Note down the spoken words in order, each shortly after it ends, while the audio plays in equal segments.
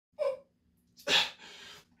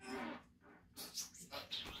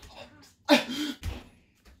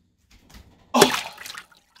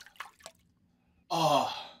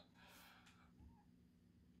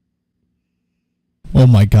Oh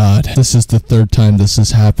my god, this is the third time this has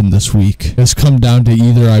happened this week. It's come down to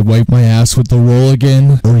either I wipe my ass with the roll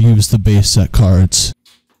again or use the base set cards.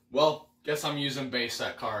 Well, guess I'm using base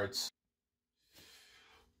set cards.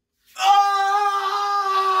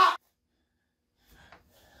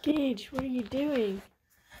 Gage, what are you doing?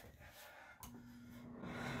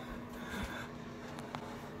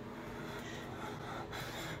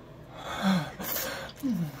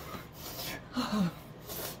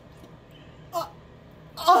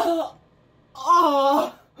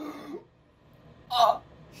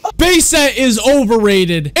 Base set is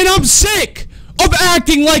overrated, and I'm sick of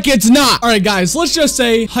acting like it's not. All right, guys, let's just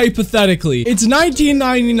say, hypothetically, it's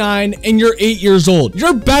 1999 and you're 8 years old.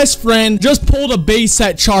 Your best friend just pulled a base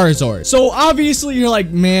set Charizard. So obviously you're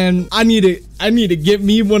like, man, I need to get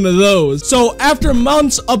me one of those. So after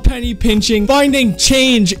months of penny pinching, finding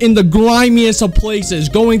change in the grimiest of places,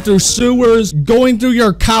 going through sewers, going through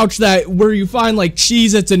your couch where you find like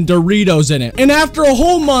Cheez-Its and Doritos in it. And after a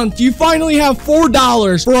whole month, you finally have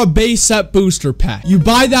 $4 for a base set booster pack. You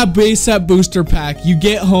buy that base set booster pack, you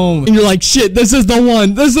get home, and you're like, shit, this is the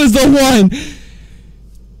one. This is the one.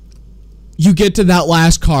 You get to that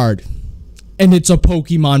last card, and it's a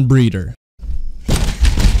Pokemon breeder.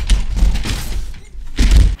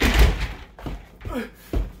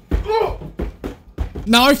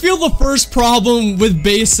 Now, I feel the first problem with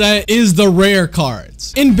base set is the rare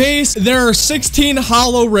cards. In base, there are 16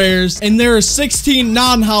 holo rares, and there are 16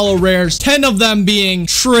 non-holo rares, 10 of them being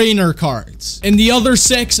trainer cards, and the other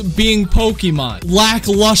 6 being Pokemon.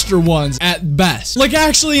 Lackluster ones at best. Like,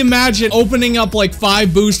 actually imagine opening up like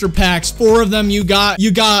 5 booster packs, 4 of them you got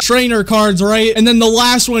trainer cards, right? And then the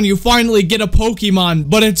last one, you finally get a Pokemon,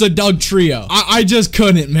 but it's a Dugtrio. I just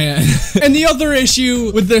couldn't, man. And the other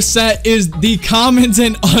issue with this set is the commons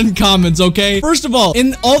and uncommons, okay? First of all,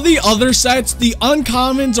 in all the other sets, the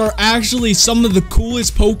uncommons are actually some of the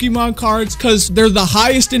coolest Pokemon cards because they're the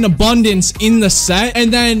highest in abundance in the set,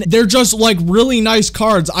 and then they're just like really nice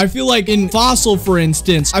cards. I feel like in Fossil, for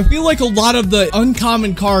instance, I feel like a lot of the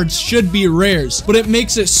uncommon cards should be rares, but it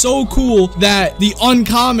makes it so cool that the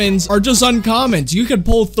uncommons are just uncommons. You could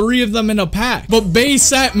pull 3 of them in a pack. But base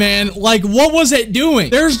set, man, like, what was it doing?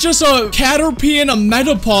 There's just a Caterpie and a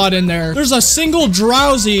Metapod in there. There's a single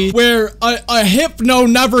Drowsy where a Hypno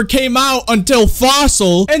never came out until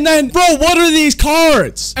Fossil. And then, bro, what are these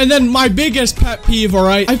cards? And then my biggest pet peeve, all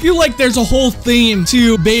right? I feel like there's a whole theme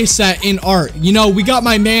to base set in art. You know, we got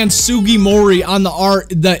my man Sugimori on the art,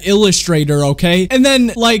 the illustrator, okay? And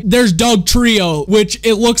then, like, there's Dugtrio, which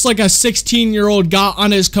it looks like a 16-year-old got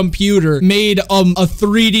on his computer, made a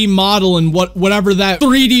 3D model and whatever that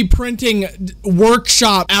 3D printing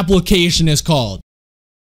workshop application is called.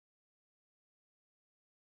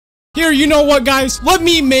 Here, you know what, guys? Let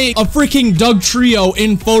me make a freaking Dugtrio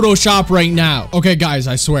in Photoshop right now. Okay, guys,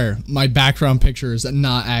 I swear, my background picture is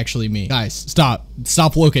not actually me. Guys, stop.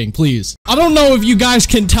 Stop looking, please. I don't know if you guys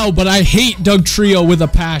can tell, but I hate Dugtrio with a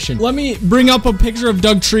passion. Let me bring up a picture of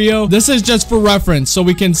Dugtrio. This is just for reference, so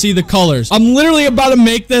we can see the colors. I'm literally about to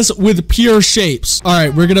make this with pure shapes. All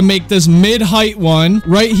right, we're gonna make this mid-height one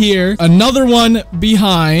right here, another one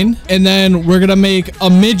behind, and then we're gonna make a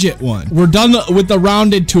midget one. We're done with the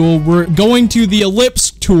rounded tool. We're going to the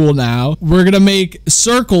ellipse tool now. We're gonna make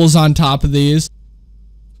circles on top of these.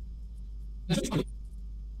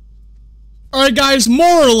 Alright, guys,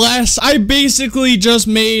 more or less, I basically just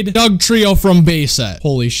made Dugtrio from base set.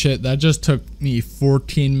 Holy shit, that just took me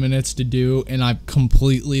 14 minutes to do, and I've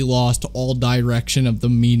completely lost all direction of the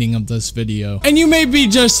meaning of this video. And you may be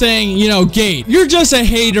just saying, you know, Gate, you're just a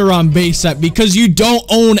hater on base set because you don't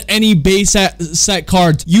own any base set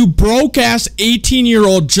cards. You broke-ass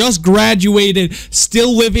 18-year-old, just graduated,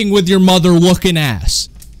 still living with your mother looking ass.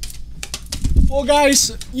 Well,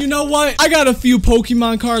 guys, you know what? I got a few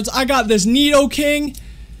Pokemon cards. I got this Nidoking,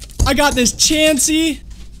 I got this Chansey,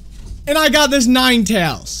 and I got this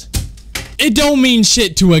Ninetales. It don't mean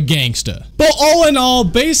shit to a gangsta. But all in all,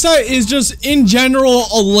 base set is just, in general,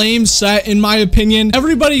 a lame set, in my opinion.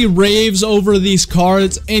 Everybody raves over these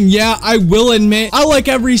cards, and yeah, I will admit, I like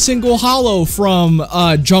every single holo from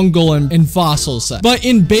Jungle and Fossil set. But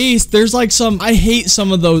in base, there's like I hate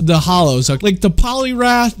some of the holos. Like the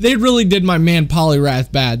Poliwrath, they really did my man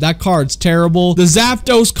Poliwrath bad. That card's terrible. The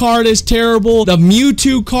Zapdos card is terrible. The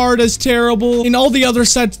Mewtwo card is terrible. In all the other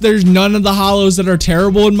sets, there's none of the holos that are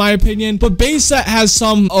terrible, in my opinion. But base set has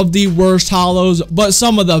some of the worst holos, but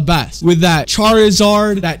some of the best. With that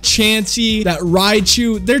Charizard, that Chansey, that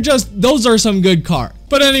Raichu, those are some good cards.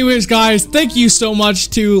 But anyways, guys, thank you so much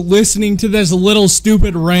to listening to this little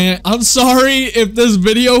stupid rant. I'm sorry if this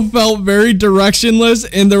video felt very directionless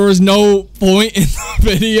and there was no point in the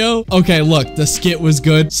video. Okay, look, the skit was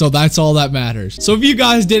good, so that's all that matters. So if you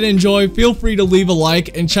guys did enjoy, feel free to leave a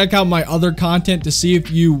like and check out my other content to see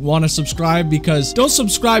if you want to subscribe, because don't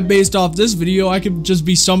subscribe based off this video. I could just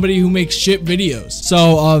be somebody who makes shit videos.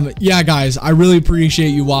 So yeah, guys, I really appreciate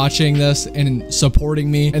you watching this and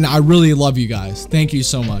supporting me, and I really love you guys. Thank you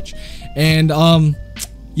so much. And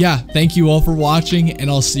yeah, thank you all for watching, and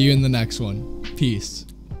I'll see you in the next one. Peace.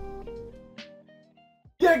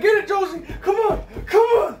 Yeah, get it, Josie. Come on. Come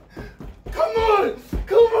on. Come on.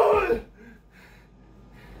 Come on.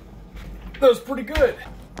 That was pretty good.